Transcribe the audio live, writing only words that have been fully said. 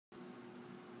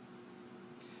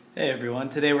Hey everyone,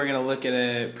 today we're going to look at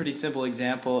a pretty simple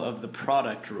example of the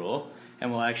product rule, and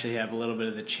we'll actually have a little bit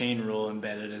of the chain rule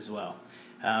embedded as well.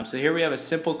 So here we have a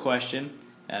simple question,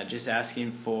 just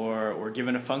asking for, we're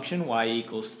given a function y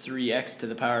equals 3x to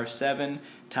the power of 7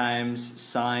 times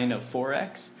sine of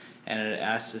 4x, and it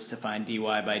asks us to find dy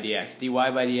by dx. dy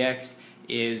by dx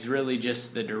is really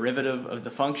just the derivative of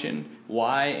the function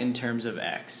y in terms of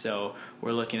x. So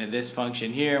we're looking at this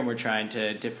function here and we're trying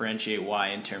to differentiate y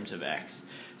in terms of x.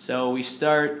 So we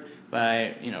start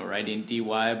by writing dy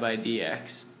by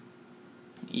dx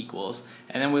equals,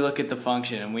 and then we look at the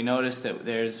function and we notice that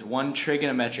there's one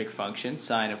trigonometric function,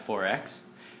 sine of 4x,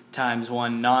 times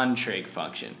one non-trig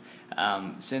function.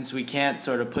 Since we can't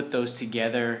sort of put those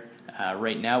together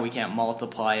right now, we can't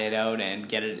multiply it out and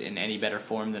get it in any better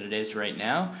form than it is right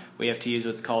now. We have to use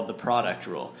what's called the product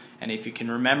rule. And if you can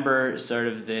remember sort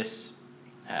of this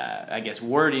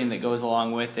wording that goes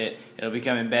along with it, it'll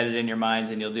become embedded in your minds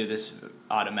and you'll do this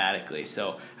automatically.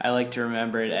 So I like to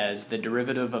remember it as the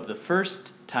derivative of the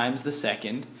first times the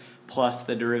second plus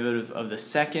the derivative of the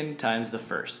second times the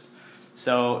first.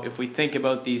 So if we think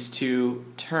about these two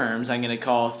terms, I'm going to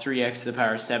call 3x to the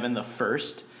power of 7 the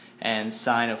first and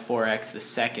sine of 4x the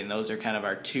second. Those are kind of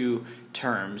our two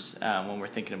terms when we're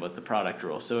thinking about the product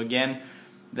rule. So again,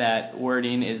 that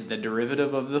wording is the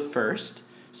derivative of the first.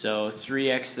 So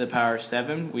 3x to the power of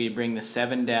 7, we bring the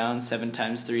 7 down, 7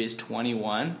 times 3 is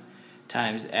 21,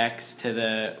 times x to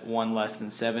the 1 less than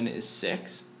 7 is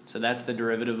 6. So that's the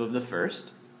derivative of the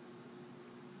first.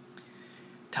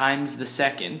 Times the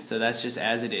second, so that's just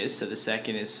as it is, so the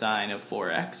second is sine of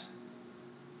 4x.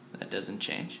 That doesn't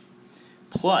change.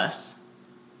 Plus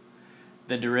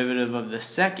the derivative of the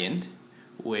second,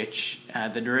 which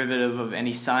the derivative of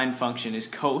any sine function is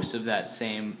cos of that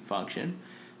same function.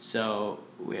 So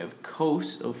we have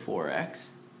cos of 4x.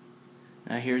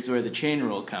 Now here's where the chain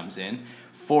rule comes in.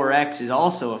 4x is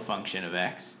also a function of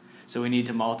x, so we need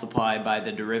to multiply by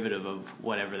the derivative of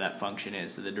whatever that function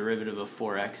is. So the derivative of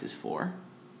 4x is 4.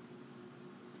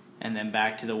 And then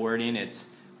back to the wording,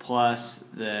 it's plus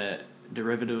the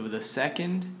derivative of the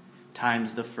second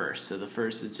times the first. So the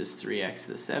first is just 3x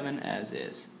to the 7 as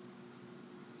is.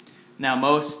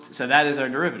 Now so that is our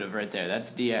derivative right there.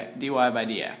 That's dy by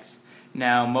dx.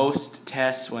 Now most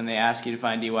tests, when they ask you to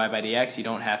find dy by dx, you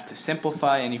don't have to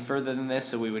simplify any further than this,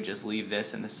 so we would just leave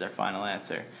this and this is our final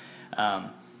answer.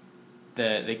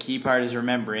 The key part is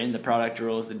remembering the product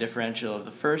rule is the differential of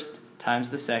the first times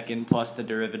the second plus the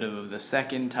derivative of the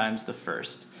second times the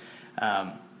first.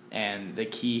 And the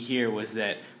key here was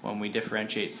that when we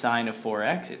differentiate sine of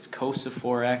 4x, it's cos of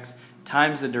 4x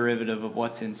times the derivative of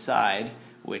what's inside,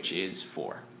 which is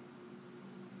 4.